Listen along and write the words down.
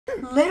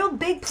Little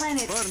big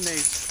planet.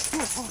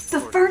 The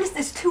furnace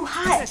is too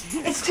hot.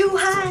 It's too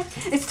hot.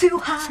 It's too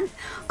hot.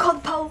 Call the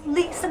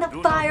police and the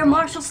fire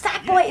marshal.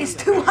 Stack boy is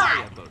too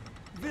hot.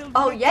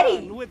 Oh,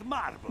 Yeti.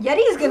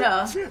 Yeti's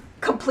gonna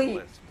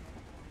complete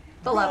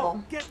the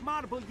level.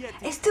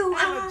 It's too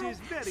hot.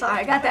 Sorry,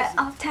 I got that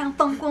Uptown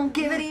Funk, won't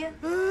give it to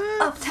you.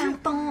 Uptown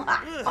Funk.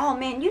 Oh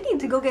man, you need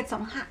to go get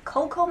some hot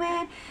cocoa,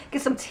 man.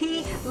 Get some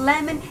tea,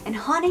 lemon, and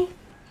honey.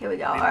 Here we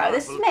go. Alright,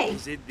 this is me.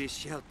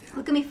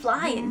 Look at me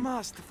flying.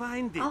 I'll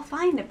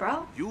find it,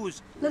 bro.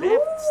 Use Look.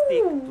 left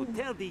stick to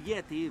tell the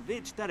Yeti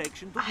which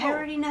direction to go. I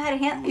already know how to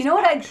handle. You know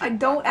what? I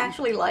don't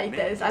actually like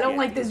this. I don't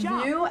like this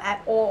view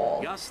at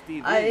all. Just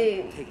the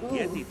way take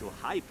Yeti to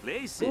high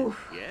places.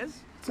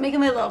 Yes. It's making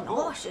me a little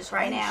nauseous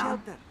right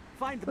now.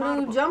 Find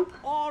We'll jump.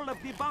 All of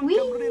the bunker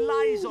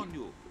relies on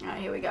you.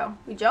 Alright, here we go.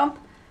 We jump.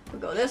 We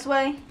go this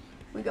way.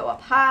 We go up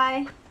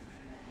high.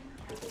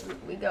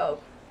 We go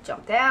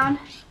jump down.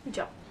 We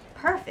jump.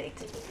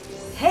 Perfect.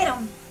 Hit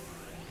him.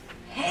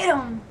 Hit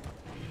him.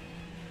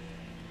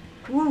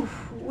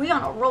 Oof. We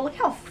on a roll. Look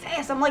how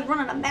fast. I'm like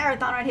running a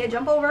marathon right here.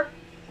 Jump over.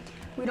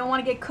 We don't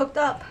want to get cooked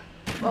up.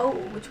 Whoa.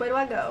 Which way do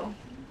I go?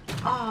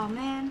 Oh,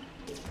 man.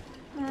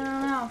 I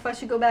don't know if I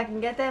should go back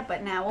and get that,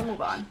 but now we'll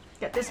move on.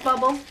 Get this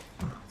bubble.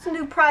 It's a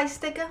new prize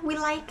sticker. We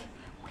like.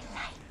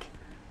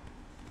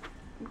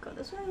 Go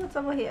this way. What's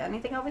over here?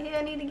 Anything over here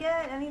I need to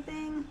get?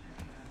 Anything?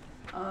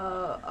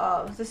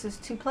 Oh, this is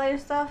 2-player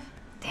stuff.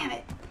 Damn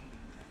it.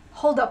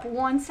 Hold up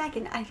 1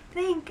 second. I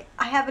think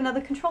I have another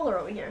controller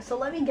over here. So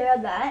let me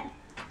grab that.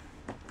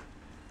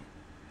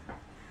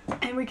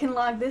 And we can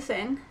log this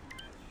in.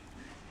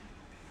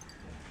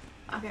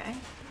 Okay.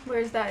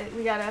 Where's that?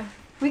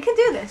 We can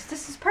do this.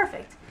 This is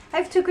perfect. I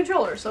have 2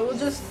 controllers, so we'll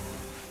just...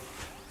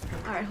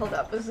 Alright, hold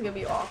up. This is going to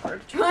be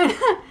awkward.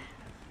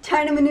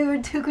 Trying to maneuver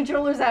 2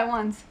 controllers at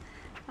once.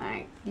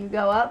 Alright, you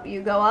go up,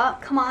 you go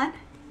up. Come on.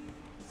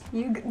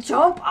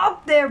 Jump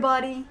up there,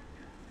 buddy.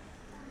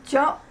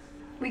 Jump.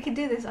 We can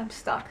do this. I'm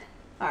stuck.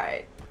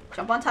 Alright,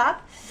 jump on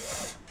top.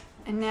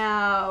 And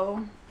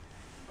now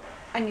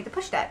I need to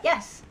push that.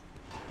 Yes.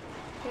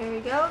 Here we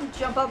go.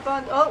 Jump up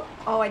on...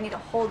 Oh, I need to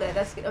hold it.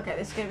 That's okay.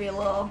 This is going to be a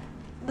little...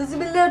 This is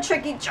going to be a little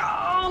tricky.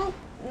 Jump.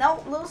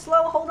 No, a little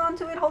slow. Hold on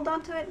to it. Hold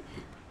on to it.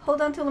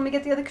 Hold on to it. Let me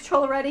get the other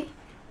controller ready.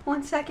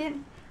 1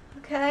 second.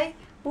 Okay.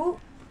 Ooh.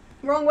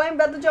 Wrong way. I'm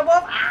about to jump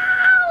off.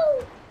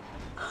 Ow!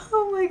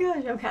 Oh my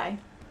gosh. Okay.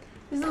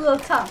 This is a little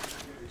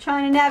tough.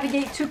 Trying to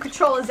navigate 2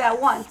 controllers at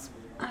once.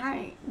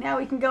 Alright. Now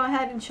we can go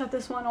ahead and shut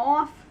this one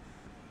off.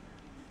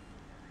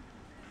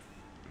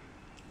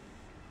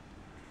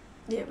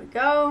 There we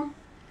go.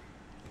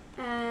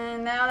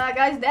 And now that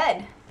guy's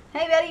dead.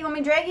 Hey, buddy. You want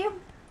me to drag you?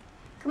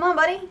 Come on,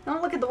 buddy.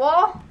 Don't look at the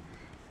wall.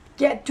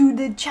 Get to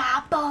the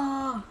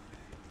chopper.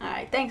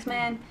 Alright. Thanks,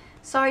 man.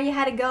 Sorry you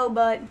had to go,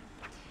 but...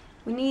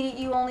 we needed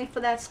you only for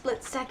that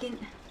split second.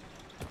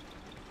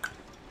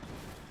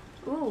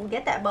 Ooh,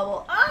 get that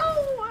bubble.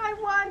 Oh, I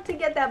want to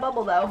get that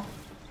bubble, though.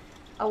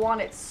 I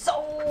want it so...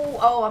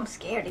 Oh, I'm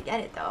scared to get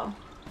it, though.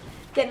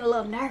 Getting a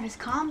little nervous.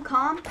 Calm,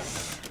 calm.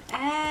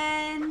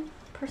 And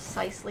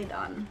precisely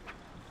done.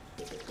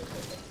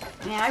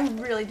 Man,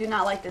 I really do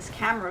not like this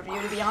camera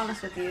view, to be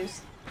honest with you.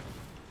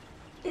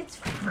 It's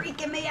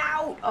freaking me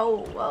out.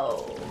 Oh,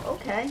 whoa.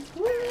 Okay.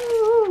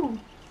 Woo!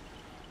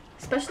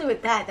 Especially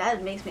with that.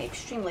 That makes me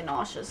extremely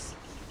nauseous.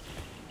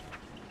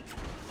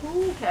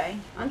 Okay.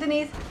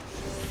 Underneath.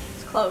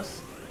 It's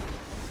close.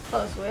 It's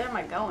close. Where am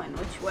I going?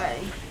 Which way?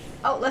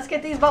 Oh, let's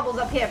get these bubbles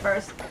up here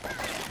first.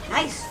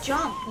 Nice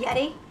jump,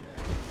 Yeti.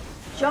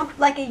 Jump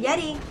like a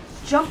Yeti.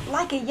 Jump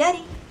like a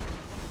Yeti.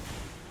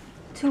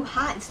 Too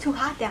hot. It's too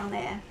hot down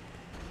there.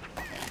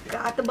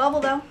 Got the bubble,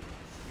 though.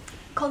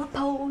 Call the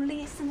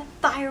police and the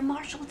fire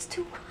marshal. It's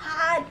too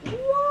hot.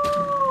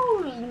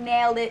 Whoa!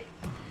 Nailed it.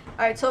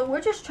 Alright, so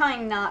we're just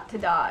trying not to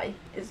die,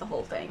 is the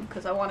whole thing,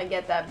 because I want to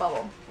get that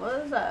bubble. What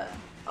is that?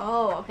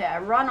 Oh, okay, I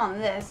run on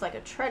this like a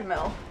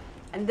treadmill,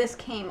 and this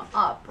came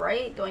up,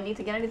 right? Do I need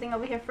to get anything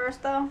over here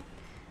first, though?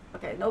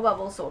 Okay, no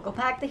bubbles, so we'll go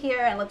back to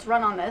here, and let's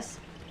run on this.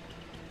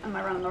 Am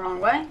I running the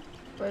wrong way?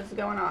 What is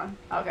going on?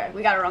 Okay,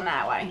 we gotta run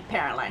that way,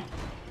 apparently.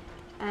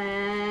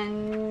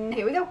 And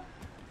here we go.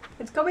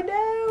 It's coming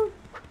down.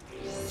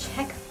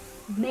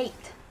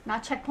 Checkmate.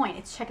 Not checkpoint,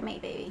 it's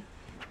checkmate, baby.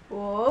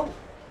 Whoa.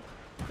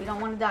 We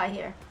don't want to die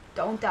here.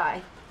 Don't die.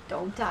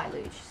 Don't die,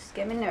 Luge. Just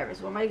get me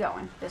nervous. Where am I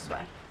going? This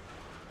way.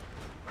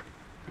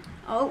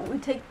 Oh,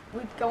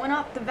 we're going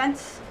up the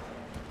vents.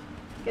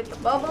 Get the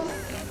bubble.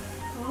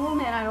 Oh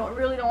man, I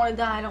really don't want to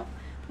die. I don't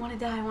want to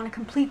die. I want to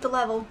complete the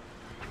level.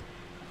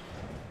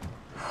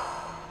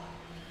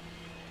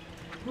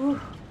 Ooh,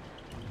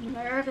 I'm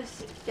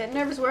nervous. Get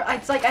nervous.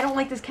 It's like I don't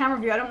like this camera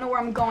view. I don't know where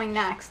I'm going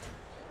next.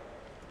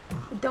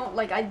 I don't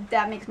like.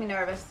 That makes me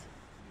nervous.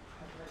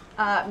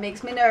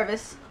 Makes me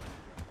nervous.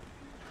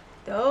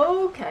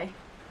 Okay.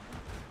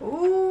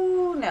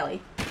 Ooh, Nelly.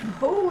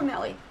 Ooh,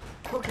 Nelly.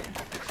 Okay.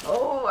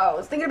 Oh, I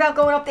was thinking about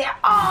going up there.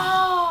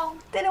 Oh,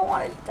 didn't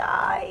want to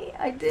die.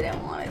 I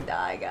didn't want to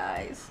die,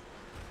 guys.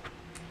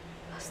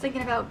 I was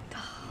thinking about,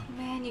 oh,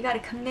 man, you got to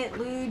commit,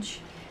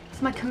 Luge.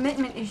 It's my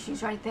commitment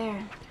issues right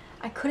there.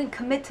 I couldn't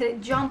commit to the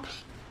jump.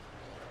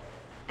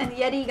 And the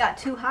Yeti got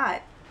too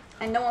hot.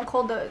 And no one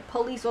called the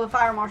police or the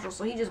fire marshal,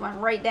 so he just went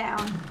right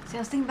down. See,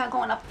 I was thinking about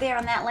going up there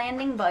on that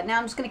landing, but now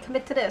I'm just going to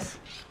commit to this.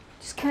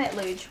 Just commit,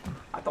 Luge.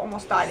 I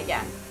almost died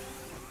again.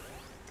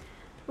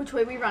 Which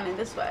way are we running?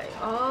 This way.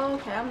 Oh,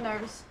 okay, I'm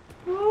nervous.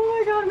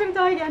 Oh my god, I'm going to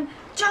die again.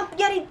 Jump,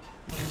 Yeti!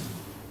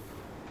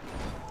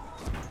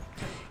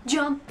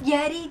 Jump,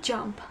 Yeti,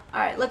 jump.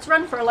 Alright, let's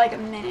run for like a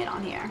minute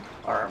on here.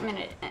 Or a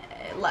minute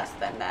less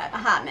than that. A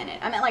hot minute.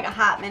 I meant like a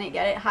hot minute,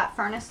 get it? Hot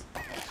furnace.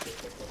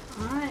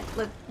 Alright,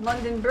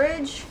 London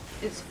Bridge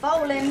is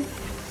falling.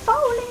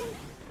 Falling!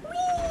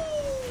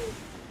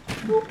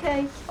 Whee!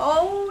 Okay.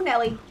 Oh,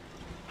 Nelly.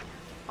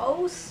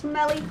 Oh,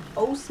 smelly.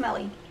 Oh,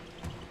 smelly.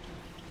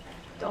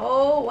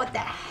 Oh, what the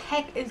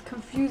heck is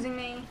confusing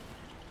me?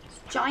 This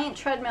giant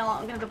treadmill.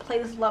 I'm going to have to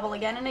play this level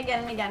again and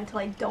again and again until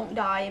I don't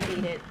die and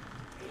beat it.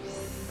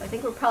 I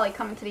think we're probably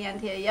coming to the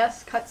end here.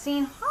 Yes,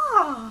 cutscene.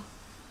 Ah!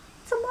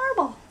 It's a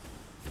marble.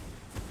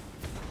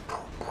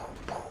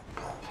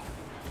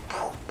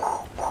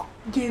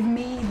 Give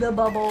me the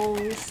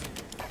bubbles.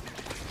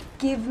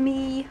 Give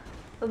me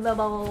the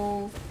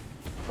bubbles.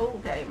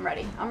 Okay, I'm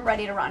ready. I'm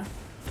ready to run.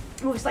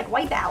 Ooh, it's like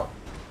Wipeout.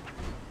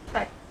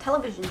 That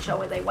television show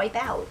where they wipe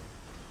out.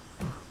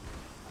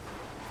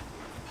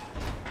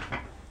 I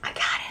got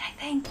it, I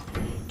think.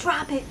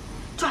 Drop it.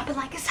 Drop it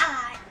like it's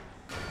hot.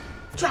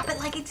 Drop it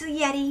like it's a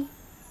Yeti.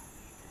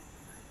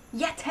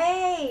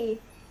 Yeti!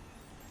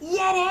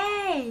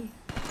 Yeti!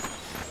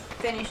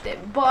 Finished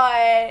it, but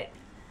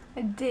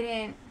I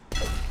didn't.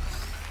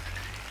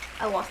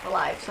 I lost the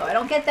life, so I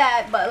don't get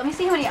that. But let me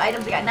see how many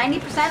items I got.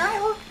 90%?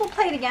 Alright, we'll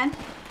play it again.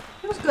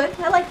 It was good.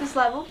 I like this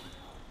level.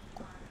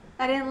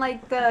 I didn't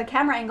like the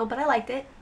camera angle, but I liked it.